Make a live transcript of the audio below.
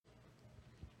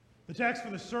The text for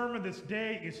the sermon this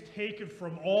day is taken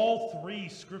from all three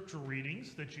scripture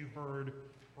readings that you heard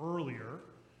earlier.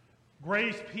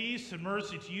 Grace, peace, and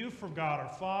mercy to you from God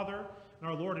our Father and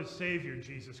our Lord and Savior,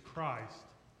 Jesus Christ.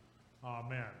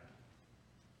 Amen.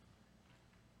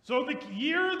 So the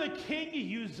year that King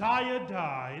Uzziah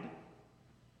died,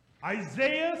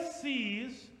 Isaiah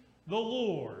sees the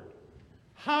Lord,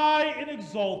 high and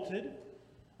exalted,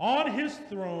 on his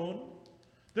throne,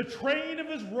 the train of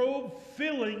his robe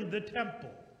filling the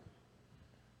temple.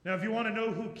 Now, if you want to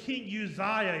know who King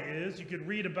Uzziah is, you can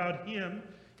read about him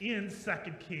in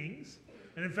 2 Kings.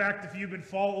 And in fact, if you've been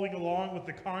following along with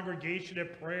the congregation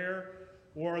at prayer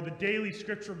or the daily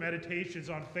scripture meditations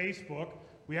on Facebook,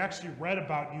 we actually read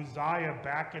about Uzziah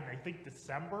back in, I think,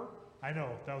 December. I know,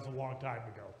 that was a long time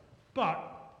ago.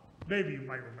 But maybe you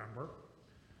might remember.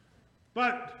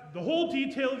 But the whole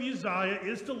detail of Uzziah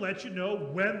is to let you know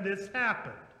when this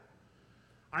happened.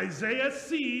 Isaiah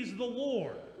sees the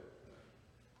Lord,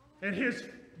 and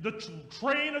the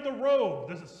train of the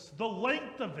robe, the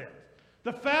length of it,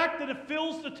 the fact that it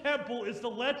fills the temple is to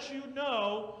let you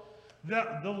know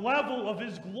the level of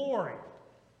his glory.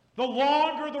 The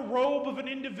longer the robe of an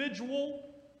individual,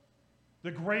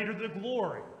 the greater the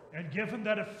glory. And given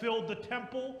that it filled the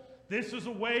temple, this is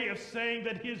a way of saying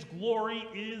that his glory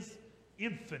is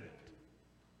infinite.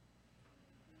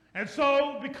 And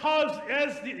so, because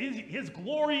his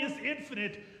glory is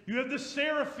infinite, you have the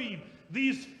seraphim,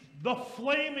 the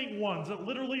flaming ones, that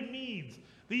literally means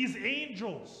these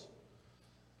angels.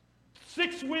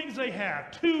 6 wings they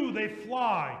have, 2 they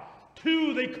fly,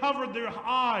 2 they covered their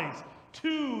eyes,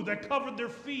 2 that covered their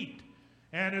feet.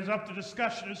 And it's up to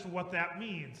discussion as to what that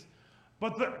means.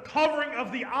 But the covering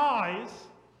of the eyes,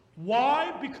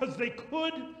 why? Because they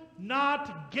could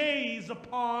not gaze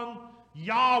upon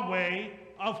Yahweh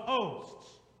of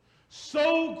hosts.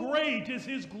 So great is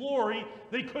his glory,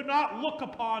 they could not look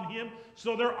upon him,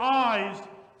 so their eyes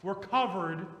were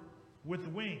covered with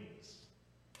wings.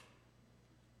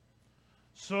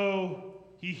 So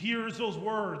he hears those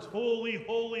words, "Holy,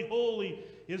 holy, holy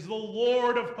is the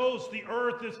Lord of hosts. The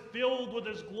earth is filled with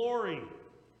his glory."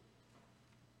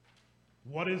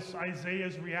 What is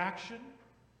Isaiah's reaction?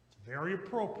 It's very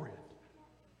appropriate.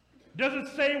 It doesn't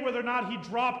say whether or not he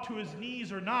dropped to his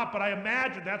knees or not, but I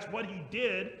imagine that's what he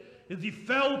did, is he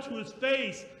fell to his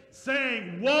face,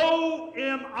 saying, "Woe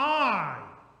am I!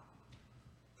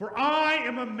 For I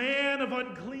am a man of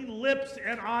unclean lips,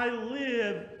 and I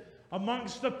live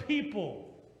amongst the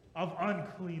people of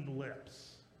unclean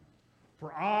lips.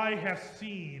 For I have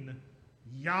seen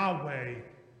Yahweh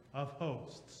of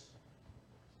hosts."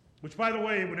 Which, by the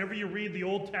way, whenever you read the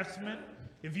Old Testament,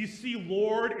 if you see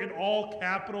Lord in all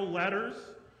capital letters,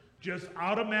 just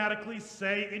automatically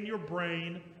say in your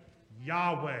brain,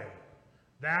 Yahweh.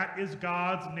 That is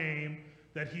God's name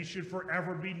that he should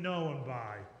forever be known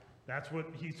by. That's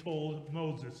what he told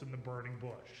Moses in the burning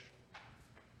bush.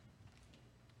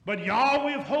 But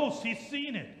Yahweh of hosts, he's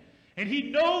seen it. And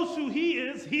he knows who he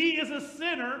is. He is a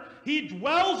sinner. He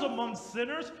dwells among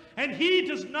sinners. And he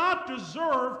does not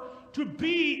deserve to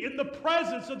be in the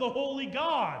presence of the holy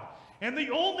God. And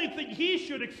the only thing he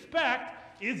should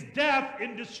expect is death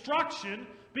and destruction,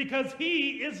 because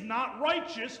he is not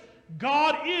righteous.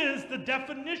 God is the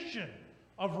definition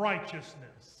of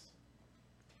righteousness.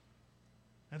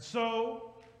 And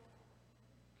so,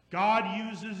 God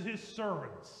uses his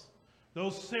servants,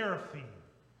 those seraphim.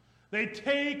 They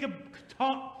take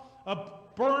a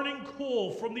burning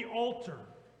coal from the altar,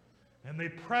 and they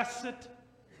press it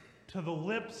to the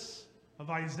lips of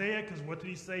Isaiah, because what did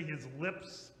he say? His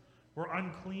lips were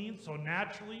unclean, so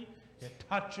naturally it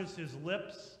touches his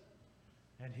lips,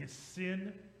 and his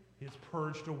sin is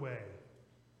purged away.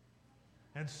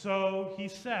 And so he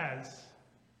says,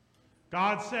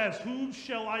 God says, "Whom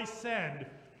shall I send?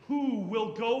 Who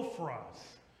will go for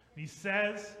us?" And he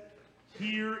says,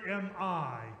 "Here am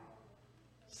I,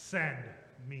 send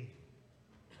me."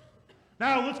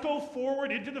 Now let's go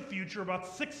forward into the future about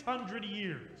 600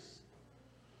 years.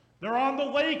 They're on the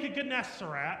lake of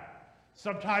Gennesaret.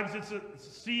 Sometimes it's a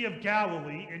Sea of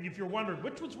Galilee, and if you're wondering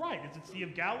which was right, is it Sea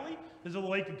of Galilee? Is it the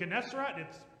lake of Gennesaret?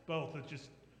 It's both, it's just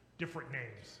different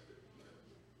names.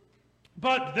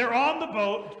 But they're on the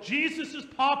boat. Jesus'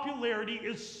 popularity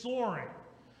is soaring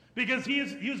because he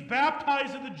was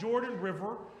baptized in the Jordan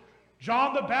River.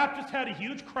 John the Baptist had a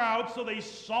huge crowd, so they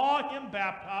saw him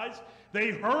baptized.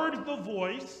 They heard the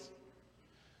voice.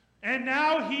 And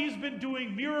now he's been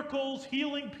doing miracles,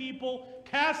 healing people,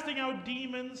 casting out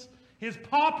demons. His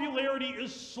popularity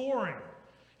is soaring.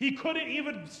 He couldn't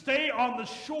even stay on the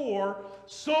shore.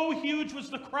 So huge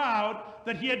was the crowd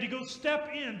that he had to go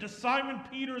step into Simon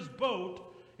Peter's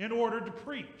boat in order to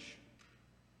preach.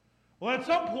 Well, at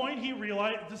some point, he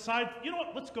decides, you know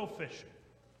what, let's go fishing.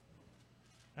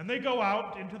 And they go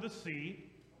out into the sea,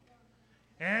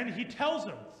 and he tells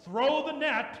them, throw the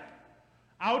net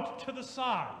out to the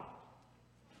side.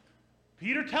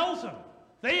 Peter tells them,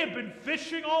 they have been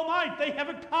fishing all night. They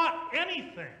haven't caught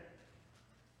anything.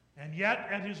 And yet,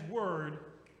 at his word,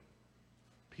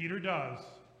 Peter does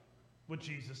what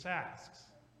Jesus asks.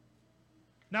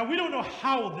 Now, we don't know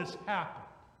how this happened.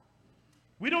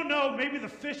 We don't know, maybe the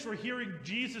fish were hearing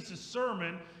Jesus'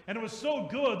 sermon, and it was so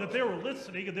good that they were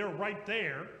listening, and they were right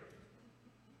there.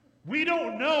 We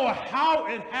don't know how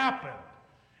it happened.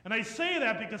 And I say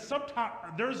that because sometimes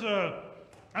I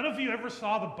don't know if you ever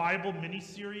saw the Bible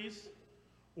miniseries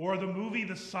or the movie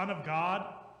The Son of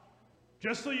God.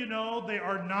 Just so you know, they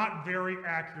are not very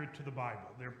accurate to the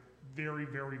Bible. They're very,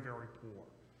 very, very poor.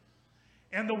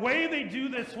 And the way they do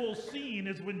this whole scene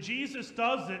is when Jesus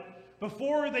does it,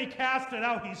 before they cast it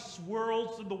out, he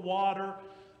swirls in the water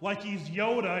like he's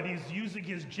Yoda and he's using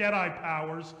his Jedi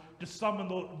powers to summon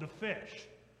the fish.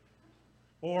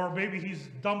 Or maybe he's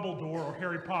Dumbledore or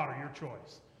Harry Potter, your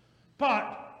choice.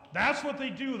 But that's what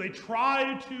they do. They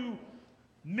try to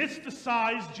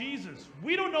mysticize Jesus.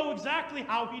 We don't know exactly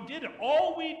how he did it.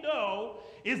 All we know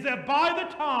is that by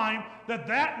the time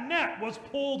that net was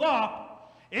pulled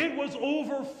up, it was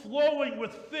overflowing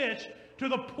with fish to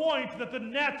the point that the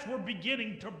nets were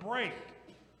beginning to break.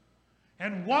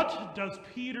 And what does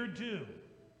Peter do?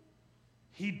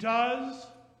 He does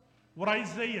what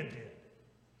Isaiah did.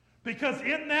 Because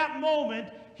in that moment,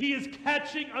 he is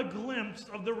catching a glimpse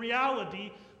of the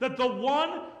reality that the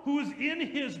one who is in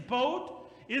his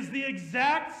boat is the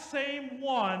exact same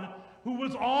one who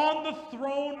was on the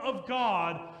throne of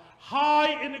God, high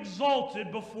and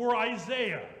exalted before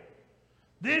Isaiah.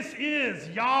 This is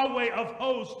Yahweh of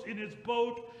hosts in his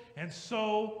boat. And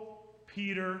so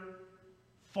Peter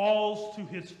falls to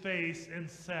his face and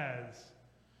says,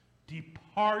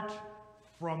 "Depart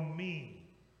from me,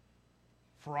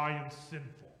 for I am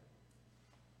sinful."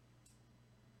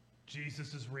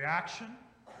 Jesus' reaction: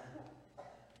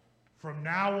 "From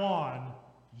now on,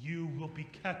 you will be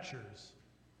catchers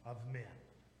of men."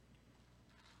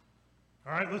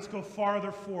 All right, let's go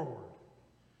farther forward.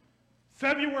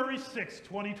 February 6,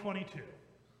 2022.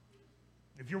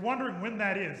 If you're wondering when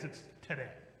that is, it's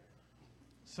today.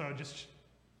 So just,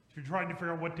 if you're trying to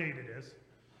figure out what date it is.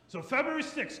 So February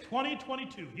 6,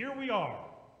 2022, here we are.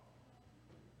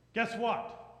 Guess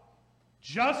what?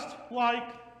 Just like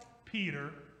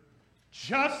Peter,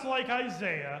 just like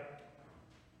Isaiah,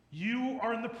 you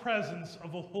are in the presence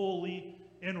of a holy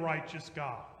and righteous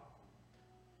God.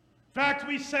 In fact,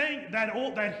 we sang that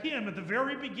hymn at the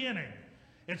very beginning.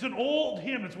 It's an old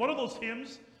hymn. It's one of those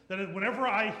hymns that whenever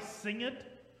I sing it,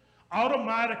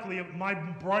 automatically my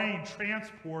brain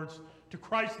transports to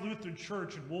Christ Lutheran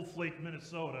Church in Wolf Lake,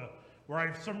 Minnesota,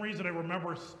 where for some reason I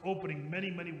remember opening many,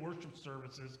 many worship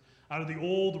services out of the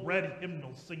old red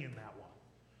hymnal singing that one.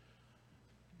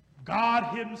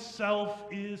 God himself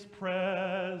is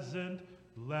present.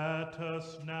 Let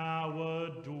us now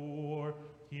adore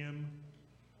him.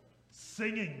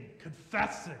 Singing,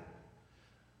 confessing.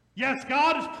 Yes,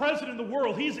 God is present in the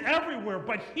world. He's everywhere.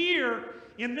 But here,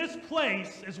 in this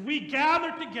place, as we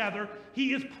gather together,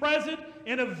 he is present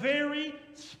in a very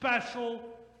special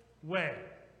way.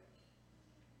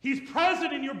 He's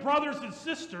present in your brothers and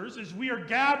sisters as we are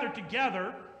gathered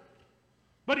together.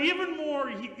 But even more,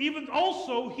 he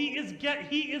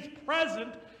is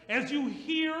present as you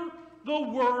hear the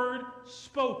word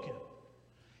spoken.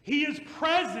 He is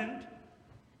present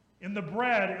in the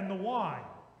bread and the wine.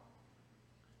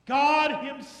 God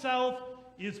himself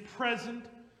is present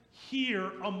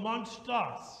here amongst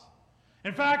us.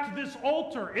 In fact, this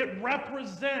altar, it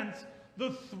represents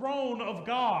the throne of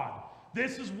God.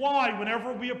 This is why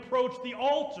whenever we approach the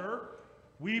altar,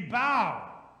 we bow.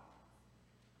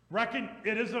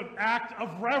 It is an act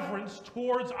of reverence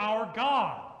towards our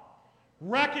God,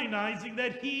 recognizing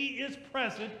that he is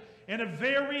present in a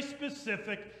very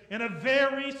specific, in a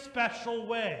very special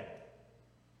way.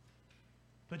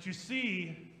 But you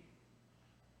see,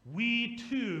 we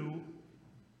too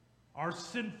are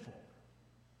sinful.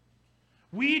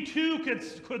 We too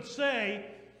could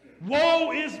say,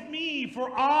 "Woe is me,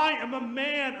 for I am a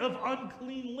man of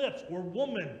unclean lips," or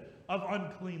woman of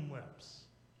unclean lips.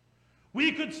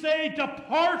 We could say,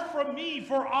 "Depart from me,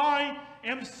 for I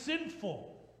am sinful."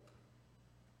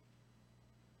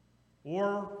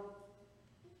 Or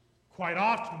quite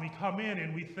often we come in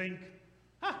and we think,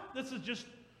 this is just,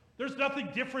 there's nothing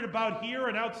different about here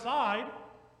and outside.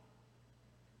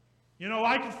 You know,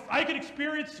 I could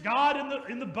experience God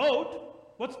in the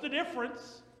boat. What's the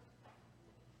difference?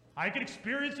 I can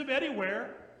experience him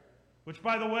anywhere. Which,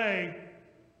 by the way,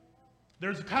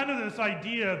 there's kind of this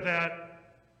idea that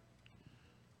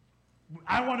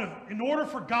in order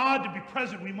for God to be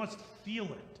present, we must feel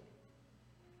it.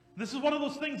 This is one of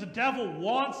those things the devil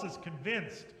wants us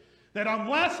convinced that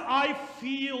unless I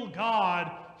feel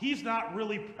God, he's not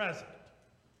really present.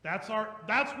 That's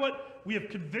what we have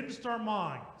convinced our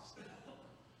minds.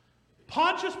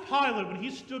 Pontius Pilate, when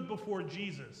he stood before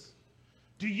Jesus,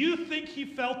 do you think he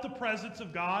felt the presence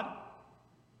of God?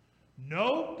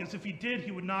 No, because if he did, he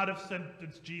would not have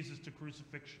sentenced Jesus to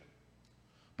crucifixion.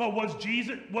 But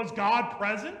was God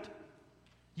present?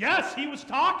 Yes, he was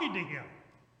talking to him.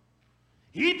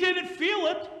 He didn't feel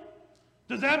it.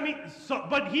 Does that mean so?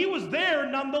 But he was there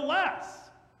nonetheless.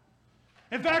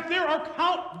 In fact,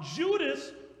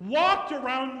 Judas walked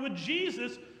around with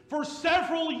Jesus for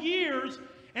several years,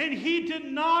 and he did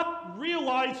not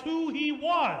realize who he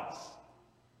was.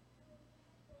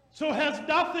 So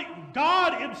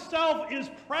God himself is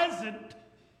present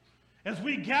as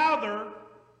we gather.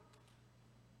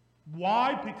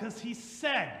 Why? Because he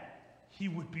said he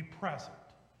would be present.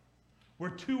 Where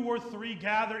 2 or 3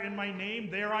 gather in my name,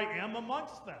 there I am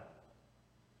amongst them.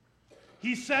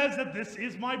 He says that this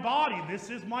is my body, this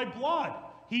is my blood.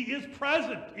 He is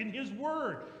present in his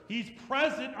word. He's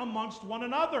present amongst one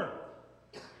another.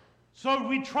 So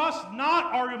we trust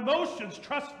not our emotions,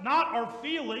 trust not our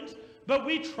feelings, but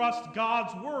we trust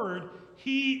God's word.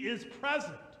 He is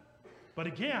present. But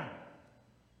again,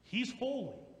 he's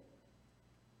holy.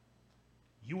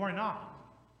 You are not.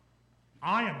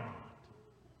 I am not.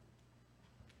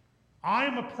 I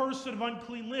am a person of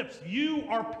unclean lips. You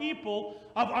are people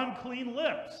of unclean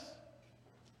lips.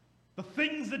 The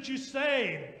things that you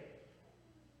say,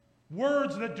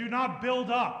 words that do not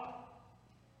build up,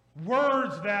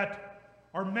 words that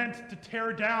are meant to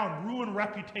tear down, ruin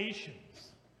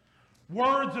reputations,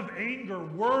 words of anger,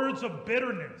 words of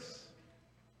bitterness,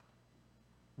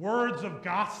 words of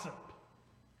gossip.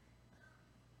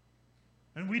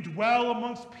 And we dwell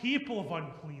amongst people of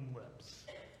unclean lips.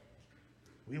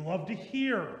 We love to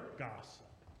hear gossip.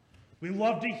 We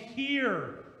love to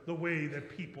hear the way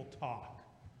that people talk.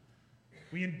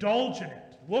 We indulge in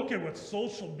it. Look at what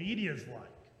social media is like.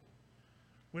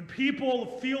 When people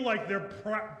feel like they're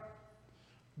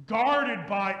guarded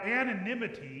by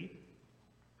anonymity,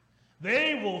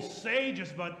 they will say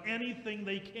just about anything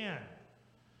they can.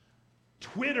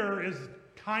 Twitter is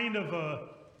kind of a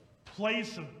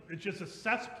place of, it's just a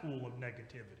cesspool of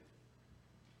negativity.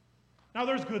 Now,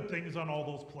 there's good things on all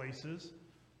those places,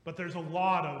 but there's a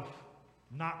lot of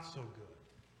not so good.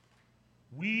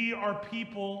 We are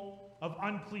people of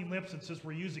unclean lips, and since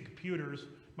we're using computers,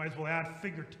 might as well add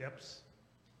fingertips.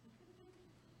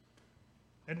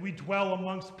 And we dwell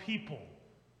amongst people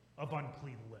of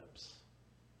unclean lips.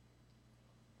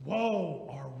 Woe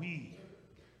are we.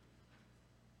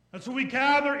 And so we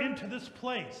gather into this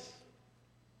place.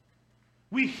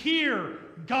 We hear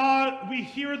God, we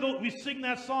sing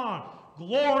that song,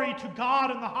 glory to God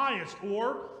in the highest,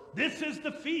 or this is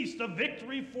the feast of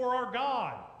victory for our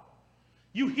God.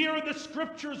 You hear the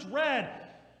scriptures read.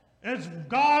 As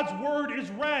God's word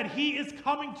is read, he is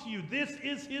coming to you. This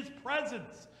is his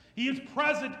presence. He is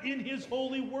present in his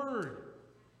holy word.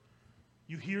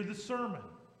 You hear the sermon.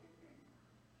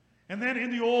 And then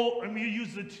in the old, we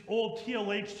use the old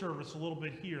TLH service a little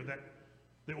bit here, that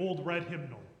the old red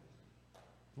hymnal.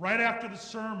 Right after the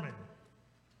sermon,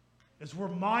 as we're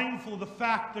mindful of the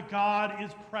fact that God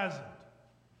is present,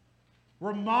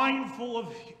 we're mindful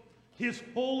of his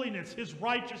holiness, his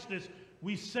righteousness,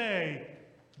 we say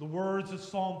the words of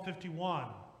Psalm 51,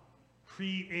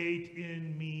 create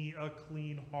in me a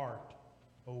clean heart,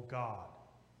 O God.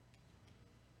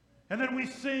 And then we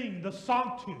sing the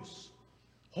Sanctus,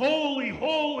 holy,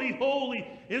 holy, holy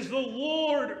is the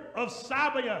Lord of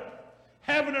Sabaoth.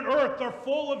 Heaven and earth are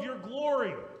full of your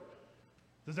glory.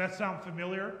 Does that sound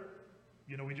familiar?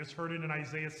 You know, we just heard it in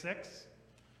Isaiah 6.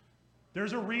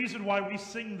 There's a reason why we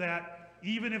sing that,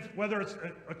 even if, whether it's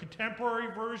a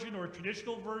contemporary version or a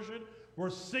traditional version, we're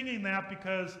singing that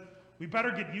because we better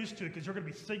get used to it, because you're going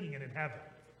to be singing it in heaven,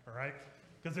 all right?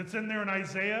 Because it's in there in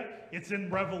Isaiah, it's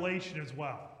in Revelation as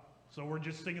well. So we're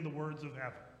just singing the words of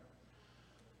heaven.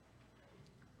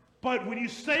 But when you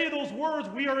say those words,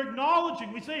 we are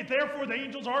acknowledging, we say, therefore the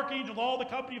angels, archangels, all the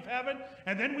company of heaven,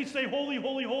 and then we say, holy,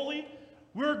 holy, holy.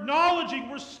 We're acknowledging,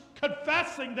 we're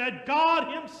confessing that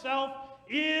God himself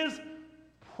is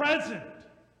present.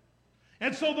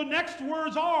 And so the next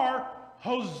words are,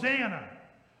 Hosanna,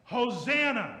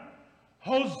 Hosanna,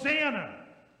 Hosanna,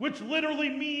 which literally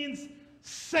means,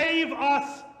 save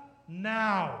us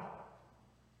now.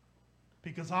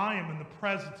 Because I am in the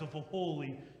presence of a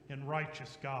holy and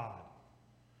righteous God.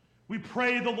 We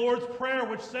pray the Lord's Prayer,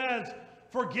 which says,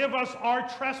 forgive us our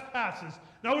trespasses.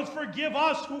 Notice, forgive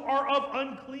us who are of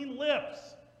unclean lips.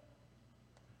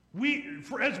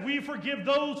 As we forgive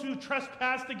those who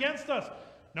trespassed against us.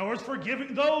 Notice,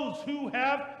 forgiving those who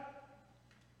have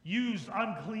used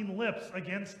unclean lips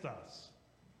against us.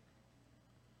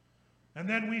 And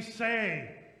then we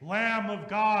say, Lamb of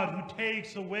God, who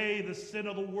takes away the sin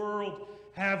of the world,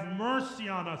 have mercy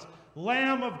on us.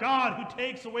 Lamb of God, who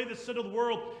takes away the sin of the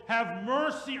world, have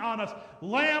mercy on us.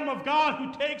 Lamb of God,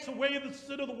 who takes away the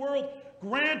sin of the world,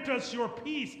 grant us your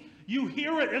peace. You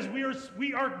hear it as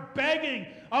we are begging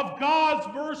of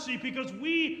God's mercy, because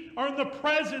we are in the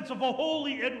presence of a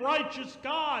holy and righteous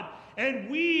God, and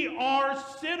we are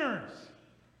sinners.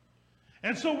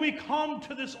 And so we come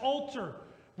to this altar.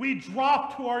 We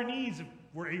drop to our knees, if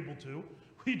we're able to.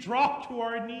 We drop to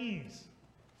our knees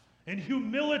in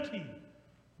humility,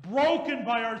 broken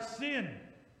by our sin.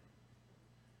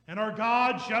 And our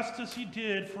God, just as he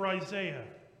did for Isaiah,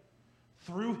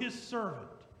 through his servant,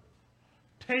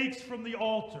 takes from the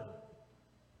altar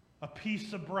a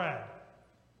piece of bread.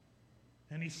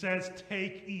 And he says,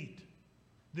 take, eat.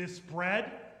 This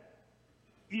bread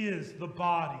is the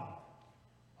body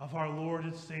of our Lord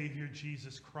and Savior,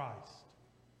 Jesus Christ.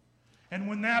 And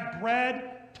when that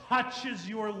bread touches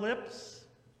your lips,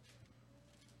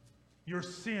 your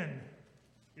sin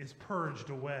is purged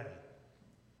away.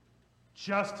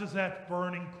 Just as that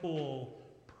burning coal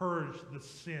purged the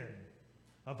sin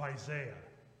of Isaiah.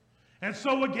 And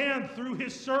so again, through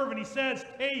his servant, he says,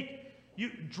 take, you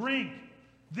drink.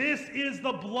 This is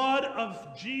the blood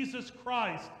of Jesus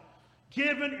Christ,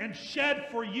 given and shed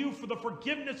for you for the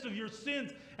forgiveness of your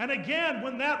sins. And again,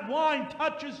 when that wine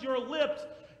touches your lips,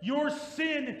 your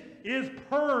sin is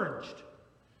purged.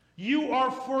 You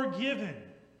are forgiven.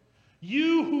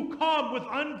 You who come with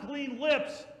unclean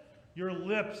lips, your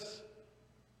lips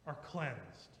are cleansed.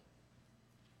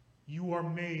 You are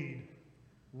made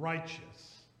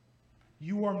righteous.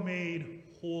 You are made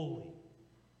holy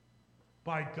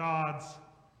by God's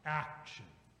action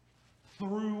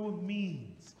through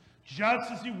means.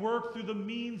 Just as he worked through the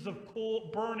means of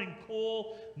burning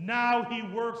coal, now he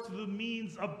works through the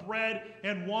means of bread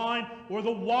and wine, or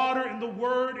the water and the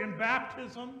word in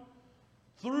baptism.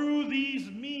 Through these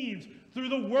means, through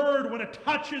the word when it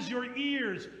touches your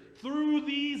ears, through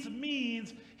these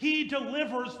means, he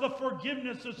delivers the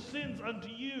forgiveness of sins unto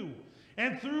you.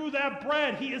 And through that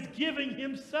bread, he is giving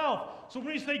himself. So when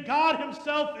we say God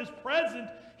himself is present,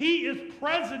 he is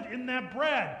present in that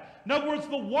bread. In other words,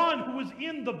 the one who is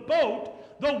in the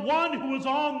boat, the one who is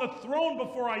on the throne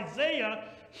before Isaiah,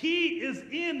 he is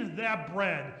in that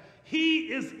bread.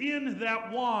 He is in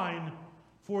that wine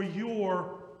for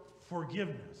your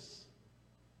forgiveness.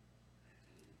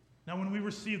 Now, when we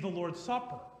receive the Lord's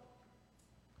Supper,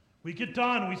 we get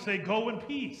done, we say, go in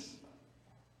peace.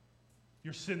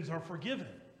 Your sins are forgiven.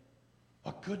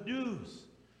 What good news.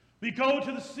 We go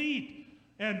to the seat,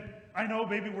 and I know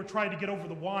maybe we're trying to get over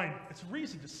the wine. It's a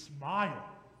reason to smile.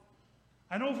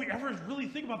 I know if we ever really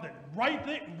think about that, right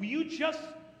there, you just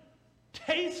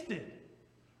tasted,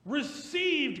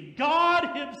 received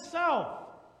God himself.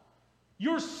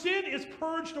 Your sin is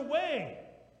purged away.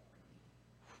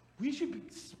 We should be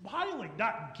smiling,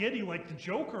 not giddy like the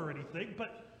Joker or anything,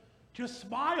 but just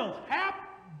smile, happy,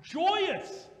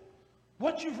 joyous,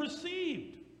 what you've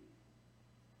received.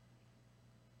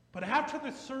 But after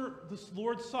this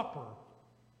Lord's Supper,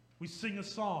 we sing a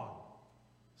song,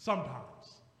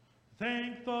 sometimes.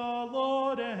 Thank the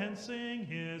Lord and sing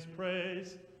his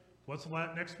praise. What's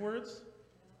the next words?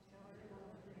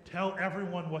 Tell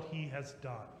everyone what he has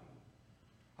done.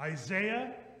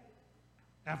 Isaiah,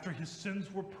 after his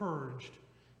sins were purged,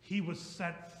 he was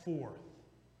sent forth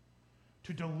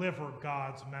to deliver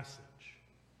God's message.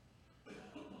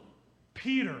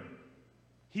 Peter,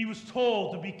 he was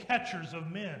told to be catchers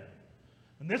of men.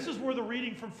 And this is where the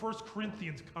reading from 1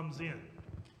 Corinthians comes in.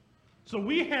 So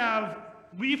we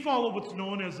follow what's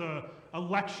known as a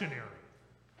lectionary.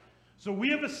 So we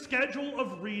have a schedule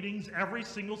of readings every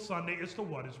single Sunday as to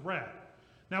what is read.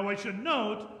 Now I should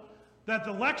note that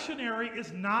the lectionary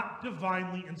is not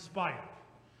divinely inspired.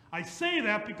 I say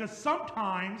that because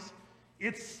sometimes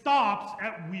it stops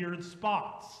at weird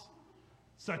spots,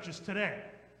 such as today.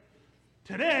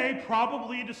 Today,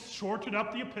 probably to shorten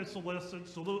up the epistle lesson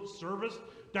so the service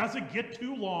doesn't get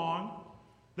too long,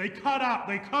 they cut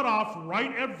off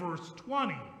right at verse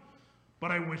 20. But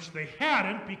I wish they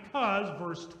hadn't, because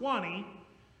verse 20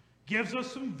 gives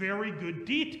us some very good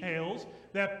details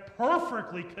that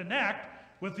perfectly connect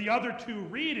with the other two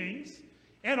readings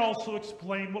and also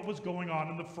explain what was going on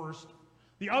in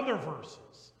the other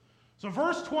verses. So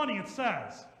verse 20, it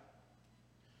says,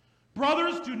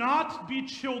 brothers, do not be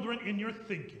children in your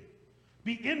thinking.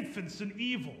 Be infants in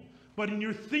evil, but in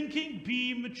your thinking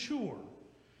be mature.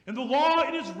 In the law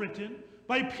it is written,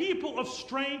 by people of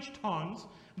strange tongues,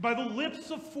 and by the lips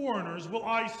of foreigners will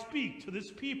I speak to this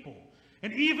people.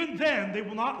 And even then they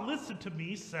will not listen to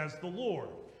me, says the Lord.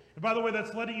 And by the way,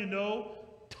 that's letting you know,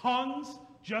 tongues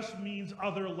just means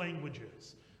other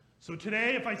languages. So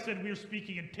today, if I said we were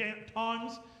speaking in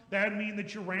tongues, that would mean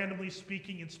that you're randomly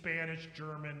speaking in Spanish,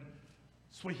 German,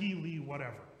 Swahili,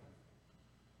 whatever.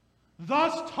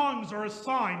 Thus, tongues are a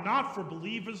sign not for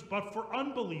believers, but for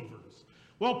unbelievers.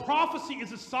 Well, prophecy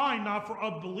is a sign not for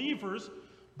unbelievers,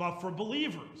 but for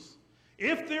believers.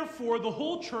 If, therefore, the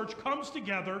whole church comes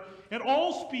together and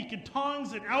all speak in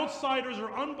tongues and outsiders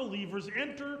or unbelievers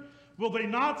enter, will they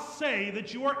not say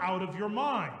that you are out of your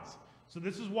minds? So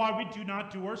this is why we do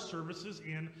not do our services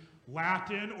in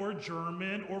Latin or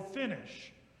German or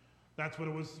Finnish. That's what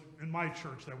it was in my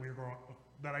church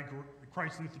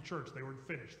Christ Lutheran Church. They were in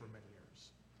Finnish for many years.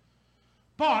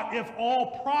 But if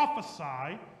all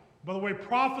prophesy, by the way,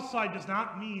 prophesy does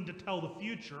not mean to tell the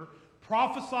future.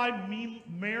 Prophesy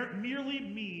merely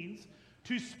means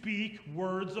to speak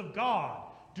words of God,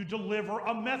 to deliver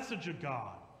a message of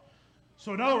God.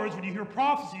 So in other words, when you hear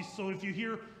prophecy, so if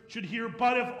you should hear,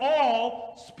 but if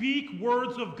all speak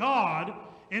words of God,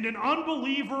 and an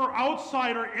unbeliever or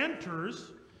outsider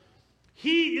enters,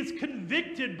 he is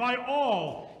convicted by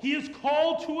all. He is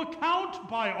called to account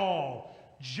by all,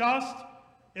 just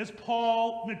as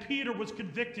Peter was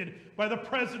convicted by the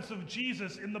presence of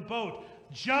Jesus in the boat,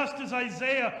 just as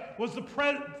Isaiah was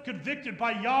convicted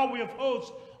by Yahweh of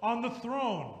hosts on the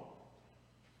throne.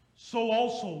 So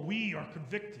also we are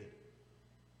convicted.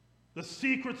 The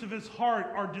secrets of his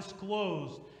heart are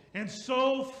disclosed, and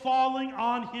so falling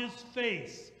on his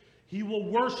face, he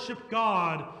will worship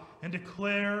God and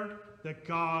declare that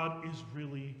God is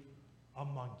really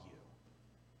among you.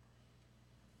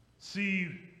 See,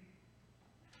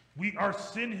 our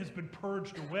sin has been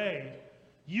purged away.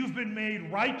 You've been made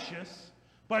righteous,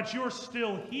 but you're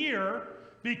still here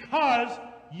because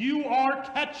you are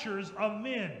catchers of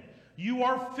men. You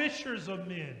are fishers of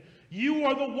men. You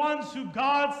are the ones who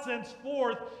God sends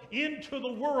forth into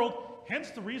the world.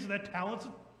 Hence the reason that times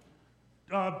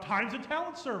and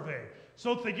talent survey.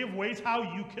 So think of ways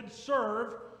how you can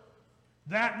serve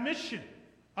that mission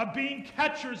of being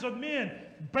catchers of men,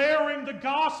 bearing the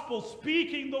gospel,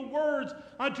 speaking the words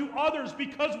unto others,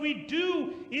 because we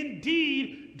do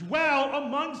indeed dwell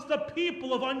amongst the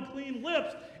people of unclean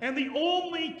lips, and the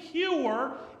only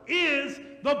cure is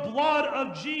the blood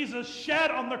of Jesus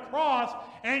shed on the cross,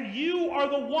 and you are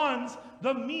the ones,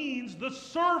 the means, the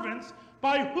servants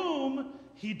by whom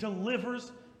he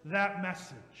delivers that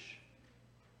message,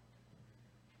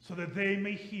 so that they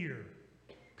may hear,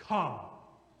 come,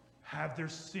 have their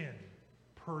sin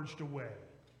purged away.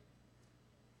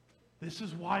 This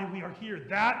is why we are here.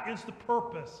 That is the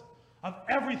purpose of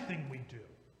everything we do,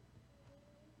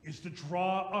 is to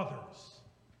draw others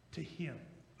to him,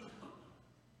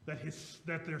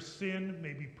 that their sin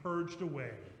may be purged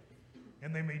away,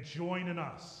 and they may join in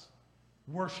us,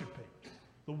 worshiping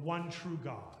the one true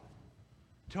God.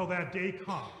 Till that day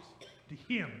comes,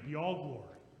 to him be all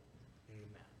glory.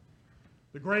 Amen.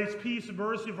 The grace, peace, and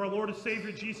mercy of our Lord and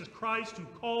Savior Jesus Christ, who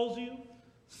calls you,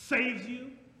 saves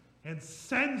you, and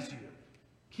sends you,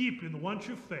 keep you in the one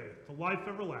true faith, to life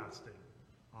everlasting.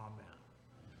 Amen.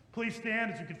 Please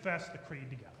stand as we confess the creed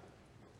together.